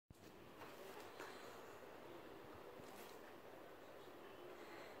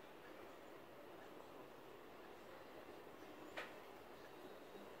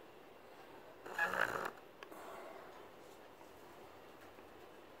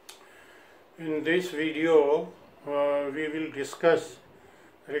In this video, we will discuss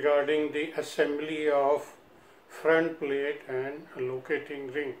regarding the assembly of front plate and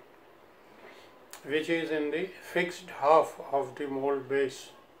locating ring, which is in the fixed half of the mold base.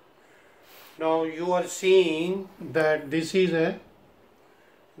 Now you are seeing that this is a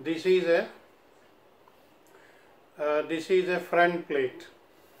front plate.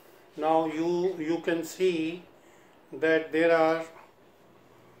 Now you can see that there are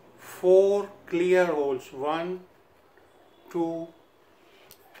 4 clear holes, 1, 2,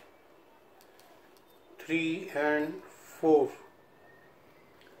 3 and 4,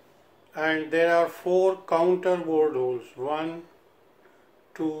 and there are 4 counter bored holes, 1,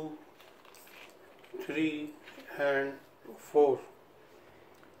 2, 3 and 4.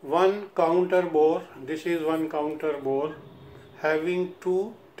 One counter bore, this is one counter bore having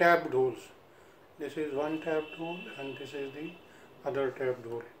 2 tapped holes. This is one tapped hole and this is the other tapped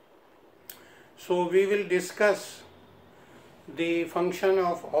hole. So we will discuss the function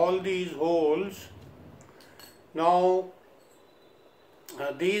of all these holes. Now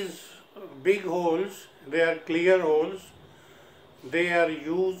these big holes, they are clear holes. They are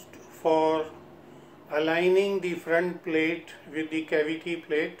used for aligning the front plate with the cavity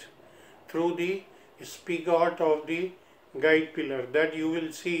plate through the spigot of the guide pillar that you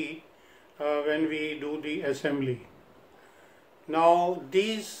will see when we do the assembly. Now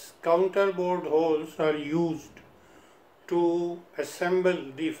these counterbored holes are used to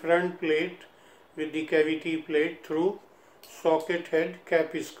assemble the front plate with the cavity plate through socket head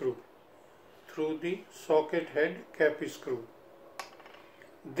cap screw.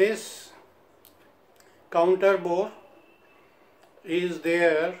 This counter bore is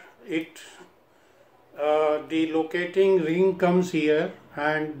there. The locating ring comes here,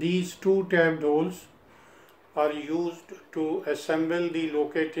 and these 2 tapped holes are used to assemble the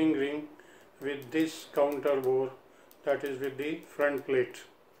locating ring with this counter bore, that is with the front plate.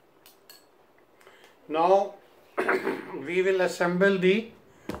 Now we will assemble the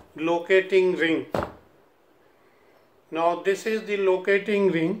locating ring. Now this is the locating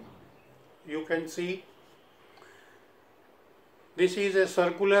ring. You can see this is a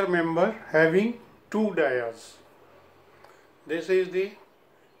circular member having 2 dias. This is the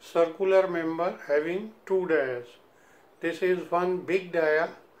circular member having 2 dias. This is one big dia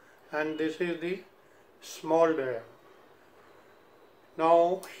and this is the small dia.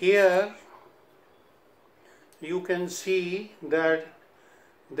 Now here you can see that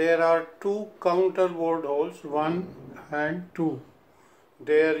there are 2 counter bored holes, 1 and 2.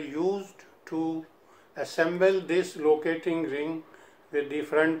 They are used to assemble this locating ring with the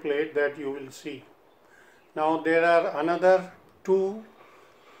front plate that you will see. Now there are another 2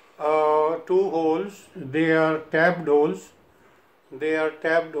 holes. They are tapped holes.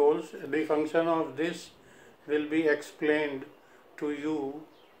 The function of this will be explained to you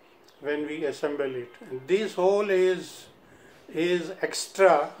when we assemble it. This hole is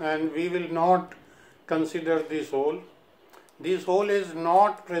extra and we will not consider this hole. This hole is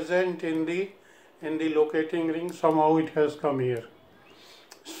not present in the locating ring. Somehow it has come here.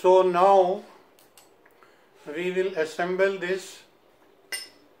 So now we will assemble this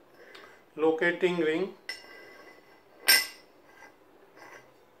locating ring.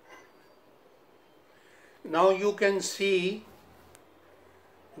 Now you can see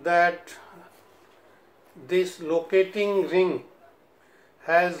that this locating ring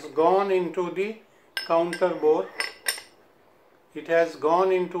has gone into the counter bore. It has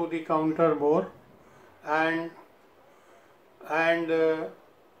gone into the counter bore, and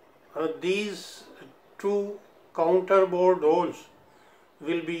these 2 counter bored holes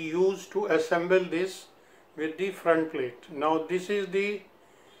will be used to assemble this with the front plate. Now this is the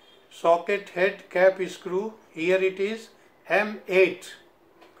socket head cap screw. Here it is M8.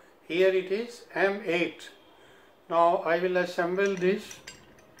 Now I will assemble this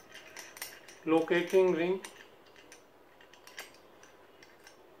locating ring.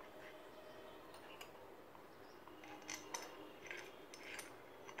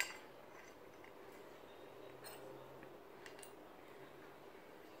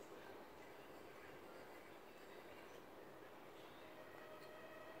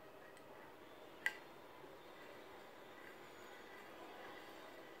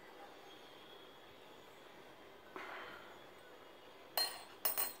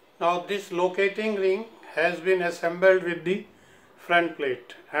 Now this locating ring has been assembled with the front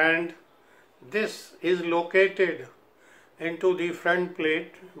plate, and this is located into the front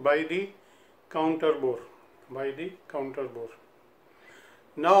plate by the counter bore.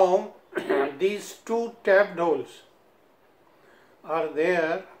 Now these 2 tapped holes are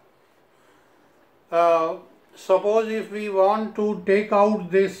there uh, suppose if we want to take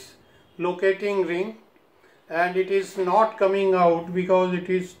out this locating ring and it is not coming out because it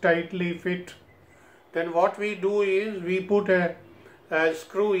is tightly fit, then what we do is we put a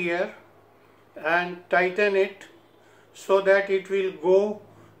screw here and tighten it so that it will go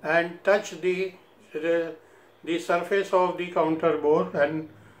and touch the surface of the counter bore, and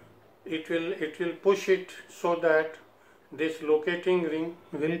it will push it so that this locating ring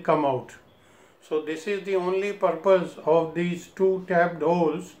will come out. So this is the only purpose of these two tapped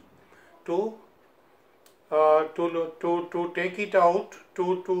holes, to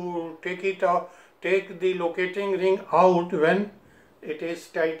take it out, take the locating ring out when it is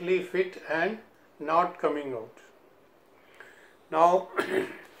tightly fit and not coming out. Now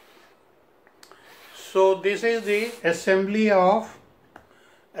so this is the assembly of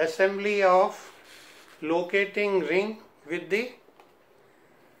locating ring with the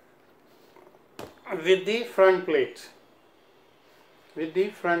front plate,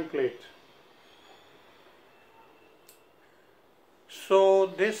 So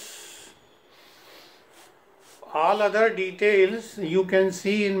this, all other details you can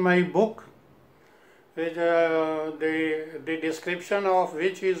see in my book, with the description of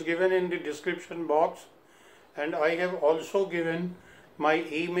which is given in the description box, and I have also given my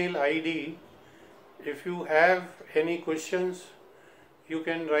email ID. If you have any questions, you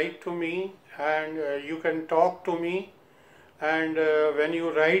can write to me, and you can talk to me, and when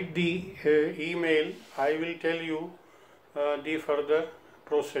you write the email, I will tell you the further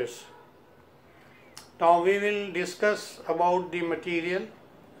process. Now we will discuss about the material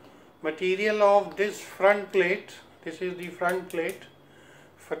of this front plate. This is the front plate.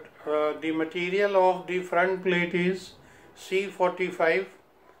 The material of the front plate is C45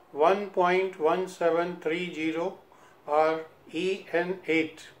 1.1730 or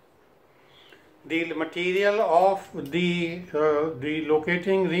EN8. The material of the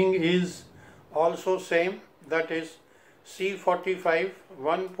locating ring is also same, that is C45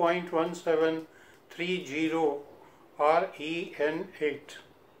 1.1730 or EN8.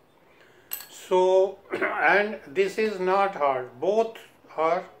 So, and this is not hard. Both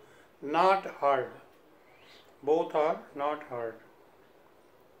are not hard.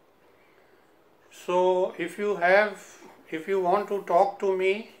 So if you want to talk to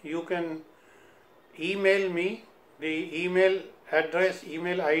me, you can email me. The email address,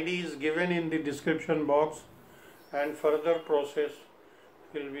 email ID is given in the description box, and further process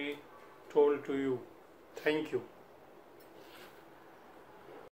will be told to you. Thank you.